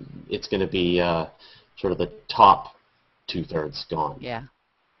am, it's going to be sort of the top 2/3 gone. Yeah.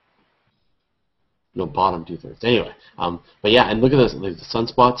 No, bottom 2/3. Anyway, but yeah, and look at this, the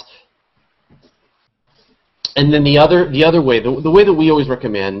sunspots. And then the other way, the way that we always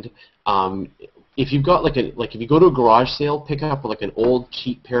recommend. If you've got if you go to a garage sale, pick up like an old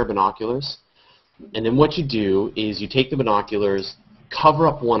cheap pair of binoculars, and then what you do is you take the binoculars, cover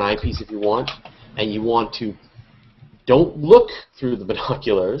up one eyepiece if you want, and you want to don't look through the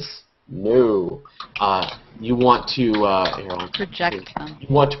binoculars. No, you want to project them.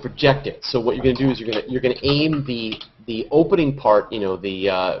 You want to project it. So what you're going to do is you're going to aim the opening part,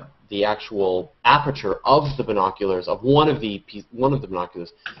 the actual aperture of the binoculars of one of the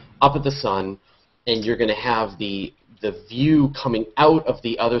binoculars up at the sun. And you're going to have the view coming out of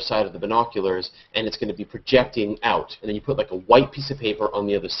the other side of the binoculars, and it's going to be projecting out. And then you put like a white piece of paper on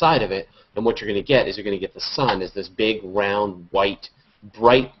the other side of it, and what you're going to get is you're going to get the sun as this big, round, white,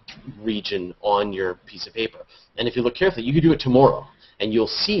 bright region on your piece of paper. And if you look carefully, you can do it tomorrow, and you'll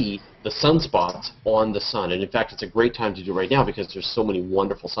see the sunspots on the sun. And in fact, it's a great time to do it right now because there's so many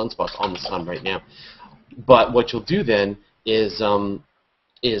wonderful sunspots on the sun right now. But what you'll do then is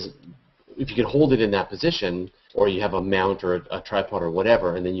if you can hold it in that position, or you have a mount or a tripod or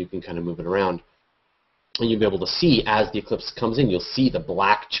whatever, and then you can kind of move it around, and you'll be able to see as the eclipse comes in, you'll see the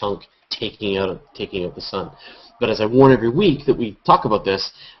black chunk taking out the sun. But as I warn every week that we talk about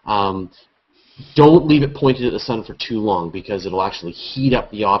this, don't leave it pointed at the sun for too long because it'll actually heat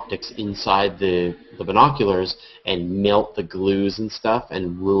up the optics inside the binoculars and melt the glues and stuff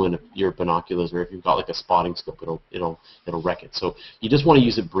and ruin your binoculars. Or if you've got like a spotting scope, it'll wreck it. So you just want to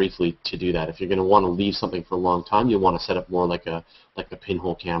use it briefly to do that. If you're going to want to leave something for a long time, you'll want to set up more like a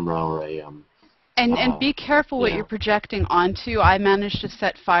pinhole camera or a and be careful what you're projecting onto. I managed to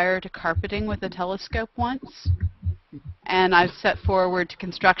set fire to carpeting with a telescope once. and I've set fire to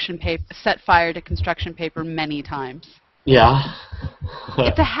construction paper many times. Yeah.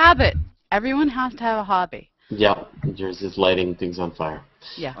 It's a habit. Everyone has to have a hobby. Yeah, yours is lighting things on fire.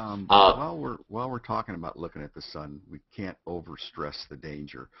 Yeah. While we're talking about looking at the sun, we can't overstress the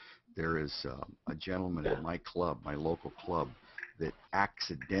danger. There is a gentleman at my club, my local club, that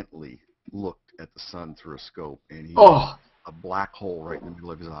accidentally looked at the sun through a scope, and he had a black hole right in the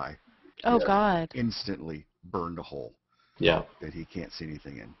middle of his eye. Oh, God. Instantly burned a hole. Yeah. That he can't see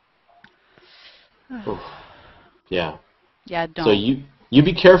anything in. Yeah. Yeah, don't. So you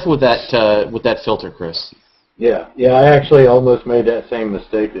be careful with that filter, Chris. Yeah, I actually almost made that same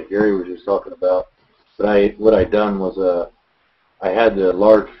mistake that Gary was just talking about. But what I done was I had the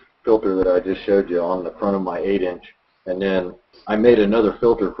large filter that I just showed you on the front of my 8-inch, and then I made another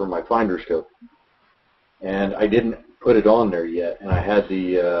filter for my finder scope, and I didn't put it on there yet. And I had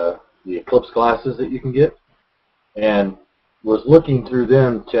the eclipse glasses that you can get, and was looking through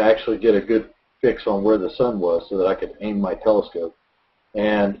them to actually get a good fix on where the sun was so that I could aim my telescope.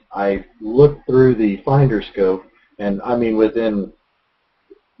 And I looked through the finder scope, and I mean within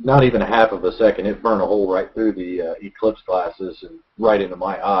not even a half of a second, it burned a hole right through the eclipse glasses and right into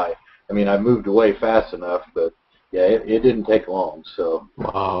my eye. I mean, I moved away fast enough, but yeah, it didn't take long. So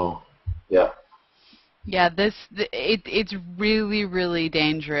wow. Yeah. Yeah, it's really, really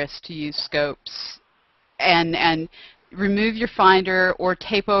dangerous to use scopes and remove your finder or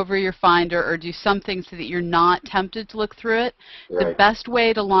tape over your finder or do something so that you're not tempted to look through it. Right. The best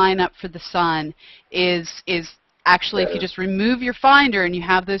way to line up for the sun is actually if you just remove your finder and you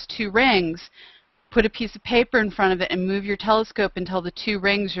have those two rings, put a piece of paper in front of it and move your telescope until the two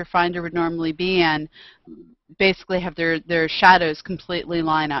rings your finder would normally be in basically have their shadows completely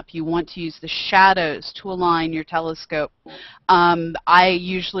line up. You want to use the shadows to align your telescope. I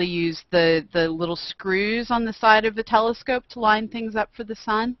usually use the little screws on the side of the telescope to line things up for the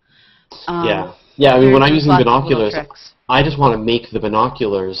sun. Yeah. I mean, when I'm using binoculars, tricks. I just want to make the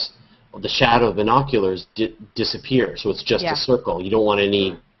binoculars, the shadow of binoculars disappear, so it's just a circle. You don't want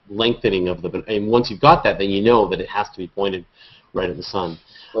any lengthening of and once you've got that, then you know that it has to be pointed right at the sun.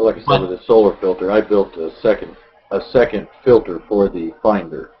 Well, like I said, with the solar filter, I built a second filter for the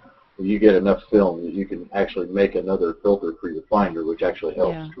finder. You get enough film that you can actually make another filter for your finder, which actually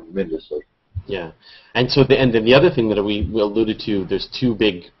helps tremendously. Yeah, and so then the other thing that we alluded to, there's two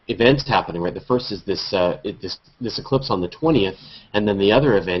big events happening, right? The first is this eclipse on the 20th, and then the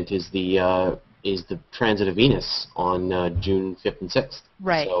other event is the transit of Venus on June 5th and 6th.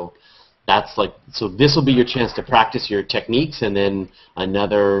 Right. So so this will be your chance to practice your techniques, and then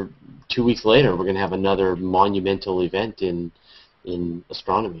another 2 weeks later, we're going to have another monumental event in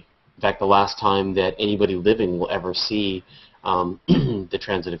astronomy. In fact, the last time that anybody living will ever see the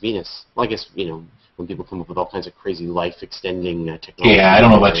transit of Venus. Well, I guess, when people come up with all kinds of crazy life-extending technology. Yeah, I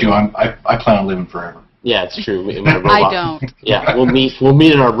don't know about you. I plan on living forever. Yeah, it's true. I don't. Yeah, we'll meet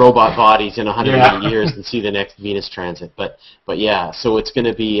in our robot bodies in 180 years and see the next Venus transit. But yeah, so it's going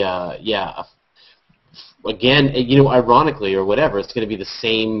to be again, ironically or whatever, it's going to be the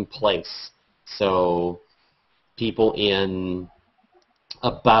same place. So people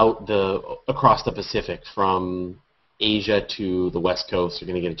across the Pacific from Asia to the West Coast are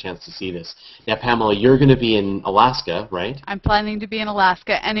going to get a chance to see this. Now, Pamela, you're going to be in Alaska, right? I'm planning to be in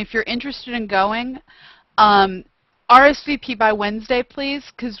Alaska, and if you're interested in going, RSVP by Wednesday, please,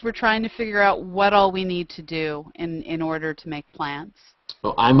 because we're trying to figure out what all we need to do in order to make plans.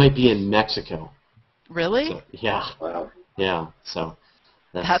 Well, I might be in Mexico. Really? So, yeah. Wow. Yeah, so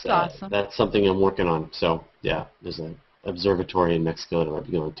that's awesome. That's something I'm working on. So, yeah, there's an observatory in Mexico that I might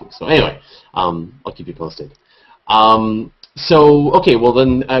be going to. So, anyway, I'll keep you posted. Okay, well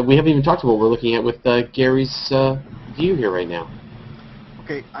then we haven't even talked about what we're looking at with Gary's view here right now.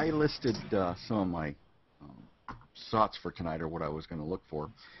 Okay, I listed some of my thoughts for tonight, or what I was going to look for,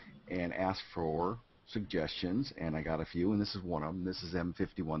 and asked for suggestions, and I got a few, and this is one of them. This is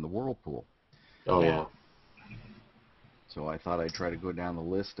M51, the Whirlpool. Oh, yeah. So I thought I'd try to go down the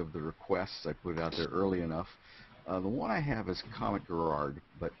list of the requests. I put it out there early enough. The one I have is Comet Gerard,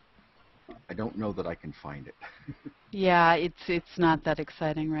 but I don't know that I can find it. Yeah, it's not that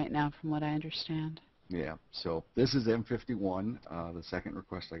exciting right now from what I understand. Yeah, so this is M51. The second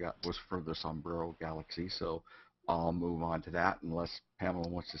request I got was for the Sombrero Galaxy, so I'll move on to that unless Pamela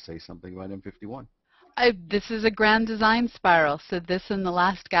wants to say something about M51. This is a grand design spiral, so this and the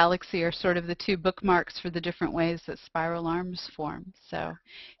last galaxy are sort of the two bookmarks for the different ways that spiral arms form. So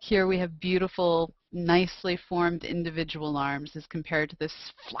here we have beautiful, nicely formed individual arms as compared to the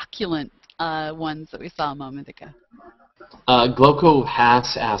flocculent ones that we saw a moment ago. Gloco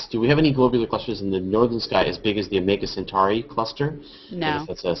has asked, do we have any globular clusters in the northern sky as big as the Omega Centauri cluster? No. I guess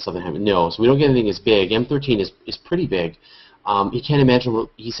that's a southern hemisphere. No, so we don't get anything as big. M13 is pretty big. He can't imagine what,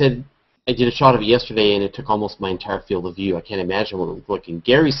 he said, I did a shot of it yesterday and it took almost my entire field of view. I can't imagine what it would look like in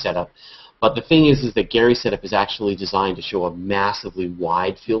Gary's setup. But the thing is that Gary's setup is actually designed to show a massively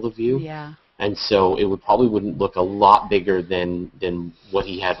wide field of view. Yeah. And so it probably wouldn't look a lot bigger than what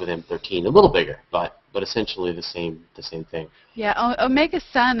he had with M13. A little bigger, but essentially the same thing. Yeah, Omega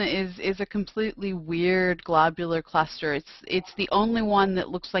Sun is a completely weird globular cluster. It's the only one that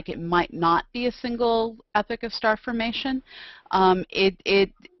looks like it might not be a single epoch of star formation.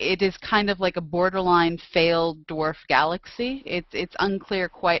 It is kind of like a borderline failed dwarf galaxy. It's unclear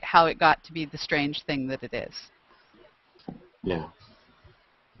quite how it got to be the strange thing that it is. Yeah.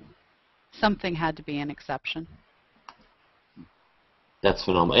 Something had to be an exception. That's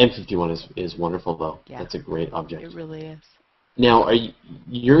phenomenal. M51 is wonderful, though. Yeah. That's a great object. It really is. Now,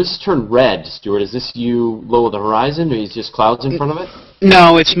 yours turned red, Stuart. Is this you low of the horizon, or is just clouds in front of it?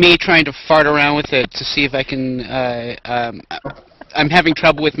 No, it's me trying to fart around with it to see if I can. I'm having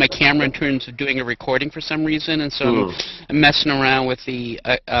trouble with my camera in terms of doing a recording for some reason, and so I'm messing around with the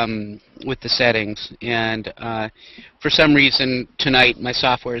settings. And for some reason tonight, my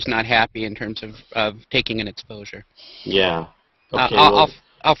software is not happy in terms of taking an exposure. Yeah. Okay,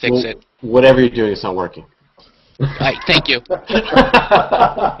 I'll fix it. Whatever you're doing, it's not working. Right, thank you.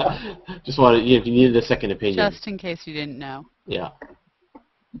 Just wanted, if you needed a second opinion. Just in case you didn't know. Yeah.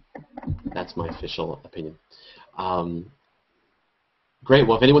 That's my official opinion. Great.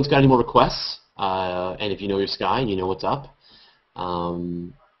 Well, if anyone's got any more requests, and if you know your sky and you know what's up,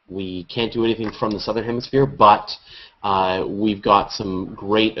 we can't do anything from the southern hemisphere, but we've got some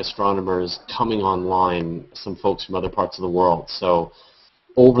great astronomers coming online, some folks from other parts of the world. So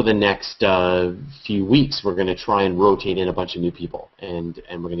over the next few weeks, we're going to try and rotate in a bunch of new people, and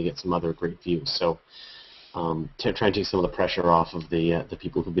we're going to get some other great views. So to try and take some of the pressure off of the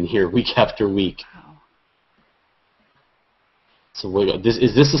people who've been here week after week. So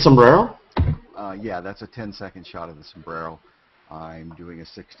is this the sombrero? Yeah, that's a 10-second shot of the sombrero. I'm doing a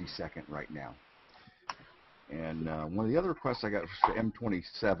 60-second right now. And one of the other requests I got was for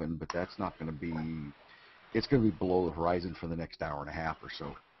M27, but that's not going to be, it's going to be below the horizon for the next hour and a half or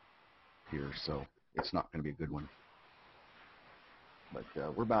so here, so it's not going to be a good one. But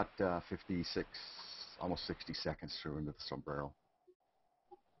we're about 56, almost 60 seconds through into the sombrero.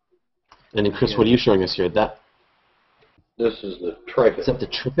 And then, Chris, what are you showing us here? This is the tripod. Is that the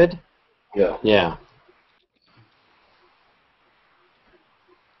tripod? Yeah. Yeah.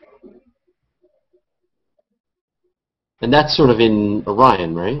 And that's sort of in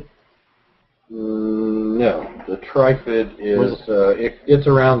Orion, right? No, the tripod is it's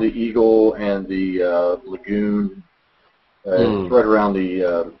around the Eagle and the Lagoon. It's right around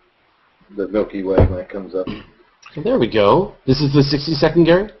the Milky Way when it comes up. So there we go. This is the 60-second,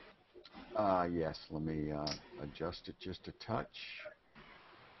 Gary? Yes, let me adjust it just a touch.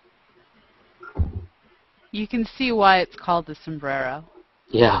 You can see why it's called the sombrero.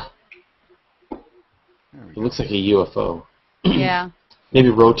 Yeah. It looks like a UFO. Yeah. Maybe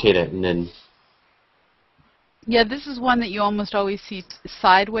rotate it and then... Yeah, this is one that you almost always see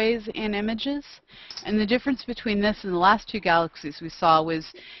sideways in images. And the difference between this and the last two galaxies we saw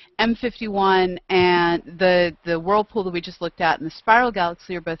was M51 and the whirlpool that we just looked at and the spiral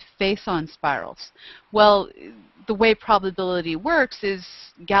galaxy are both face-on spirals. Well, the way probability works is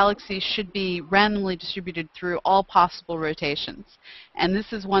galaxies should be randomly distributed through all possible rotations. And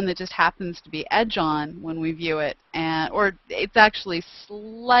this is one that just happens to be edge-on when we view it, or it's actually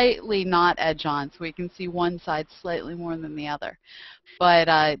slightly not edge-on, so we can see one side slightly more than the other.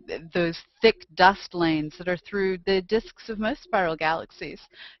 But those thick dust lanes that are through the disks of most spiral galaxies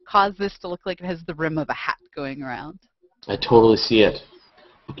cause this to look like it has the rim of a hat going around. I totally see it.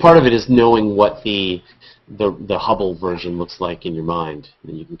 Part of it is knowing what the Hubble version looks like in your mind,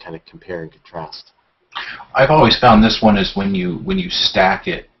 and you can kind of compare and contrast. I've always found this one is when you stack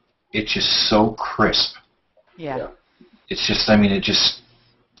it, it's just so crisp. Yeah. It's just, I mean,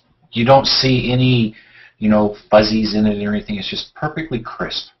 you don't see any, fuzzies in it or anything. It's just perfectly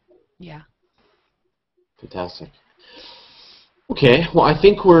crisp. Yeah. Fantastic. Okay, well, I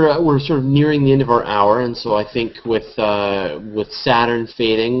think we're sort of nearing the end of our hour, and so I think with Saturn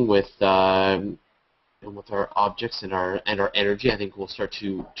fading, with our objects and our energy, I think we'll start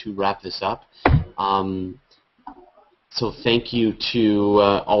to wrap this up. So thank you to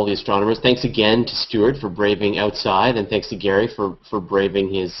all the astronomers. Thanks again to Stuart for braving outside, and thanks to Gary for braving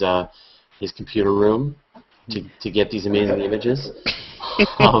his computer room to get these amazing images.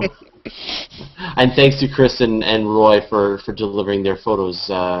 And thanks to Chris and Roy for delivering their photos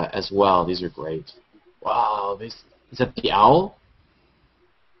as well. These are great. Wow, is that the owl?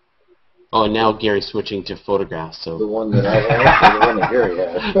 Oh, and now Gary's switching to photographs. So The one that I have or the one that Gary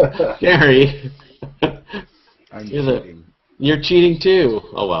has? Gary, I'm cheating. you're cheating too.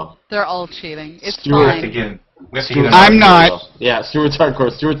 Oh well. They're all cheating. It's Stuart, fine. I'm not. Yeah, Stuart's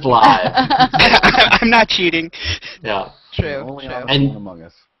hardcore. Stuart's live. I'm not cheating. Yeah. True. Only True. honest one among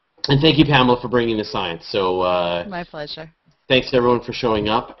us. And thank you, Pamela, for bringing the science. So My pleasure. thanks everyone for showing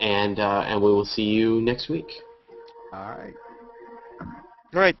up, and we will see you next week. All right.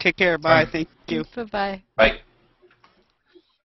 All right, take care. Bye. Thank you. Bye-bye. Bye.